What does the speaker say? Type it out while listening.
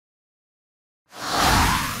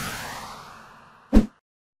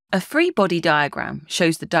A free body diagram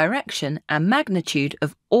shows the direction and magnitude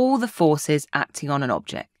of all the forces acting on an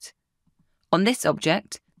object. On this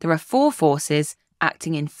object, there are 4 forces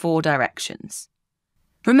acting in 4 directions.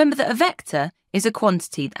 Remember that a vector is a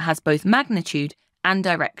quantity that has both magnitude and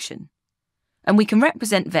direction. And we can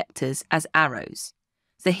represent vectors as arrows.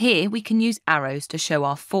 So here we can use arrows to show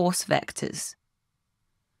our force vectors.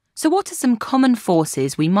 So what are some common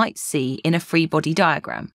forces we might see in a free body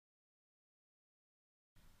diagram?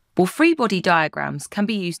 Well, free body diagrams can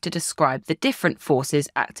be used to describe the different forces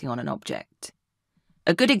acting on an object.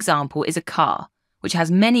 A good example is a car, which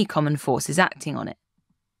has many common forces acting on it.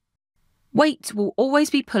 Weight will always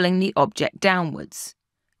be pulling the object downwards,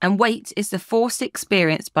 and weight is the force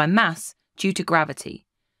experienced by mass due to gravity.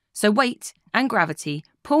 So weight and gravity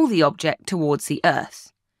pull the object towards the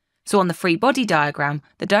Earth. So on the free body diagram,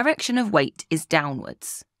 the direction of weight is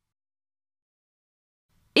downwards.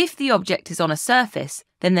 If the object is on a surface,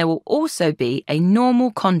 then there will also be a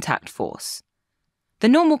normal contact force. The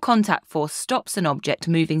normal contact force stops an object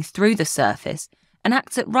moving through the surface and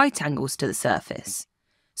acts at right angles to the surface.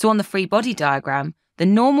 So on the free body diagram, the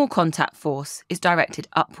normal contact force is directed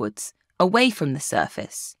upwards, away from the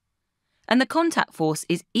surface. And the contact force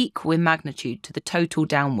is equal in magnitude to the total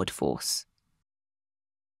downward force.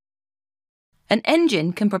 An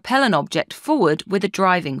engine can propel an object forward with a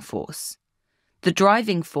driving force. The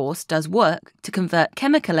driving force does work to convert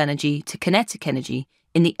chemical energy to kinetic energy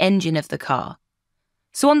in the engine of the car.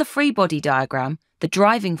 So on the free body diagram, the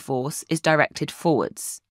driving force is directed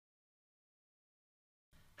forwards.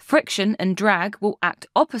 Friction and drag will act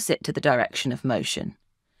opposite to the direction of motion.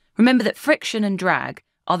 Remember that friction and drag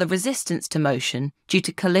are the resistance to motion due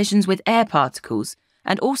to collisions with air particles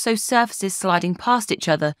and also surfaces sliding past each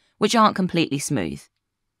other which aren't completely smooth.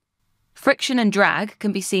 Friction and drag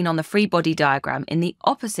can be seen on the free body diagram in the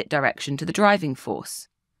opposite direction to the driving force.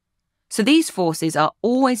 So these forces are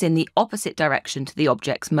always in the opposite direction to the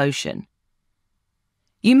object's motion.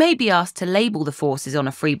 You may be asked to label the forces on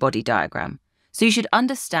a free body diagram, so you should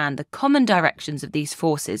understand the common directions of these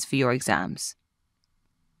forces for your exams.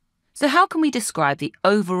 So how can we describe the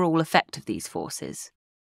overall effect of these forces?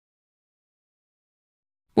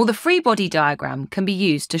 Well, the free body diagram can be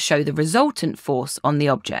used to show the resultant force on the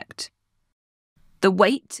object. The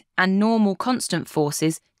weight and normal constant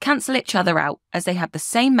forces cancel each other out as they have the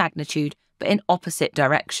same magnitude but in opposite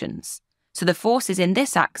directions, so the forces in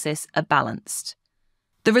this axis are balanced.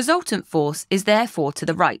 The resultant force is therefore to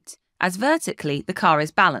the right, as vertically the car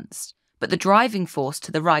is balanced, but the driving force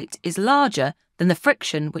to the right is larger than the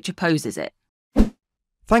friction which opposes it.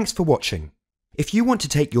 Thanks for watching. If you want to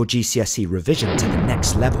take your GCSE revision to the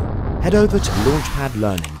next level, head over to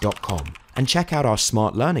launchpadlearning.com and check out our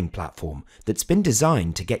smart learning platform that's been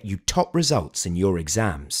designed to get you top results in your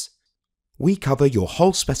exams. We cover your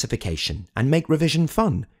whole specification and make revision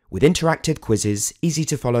fun with interactive quizzes, easy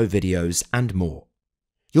to follow videos and more.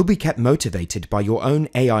 You'll be kept motivated by your own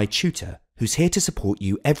AI tutor who's here to support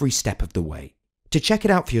you every step of the way. To check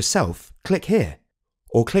it out for yourself, click here.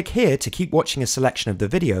 Or click here to keep watching a selection of the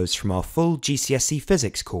videos from our full GCSE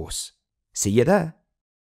Physics course. See you there!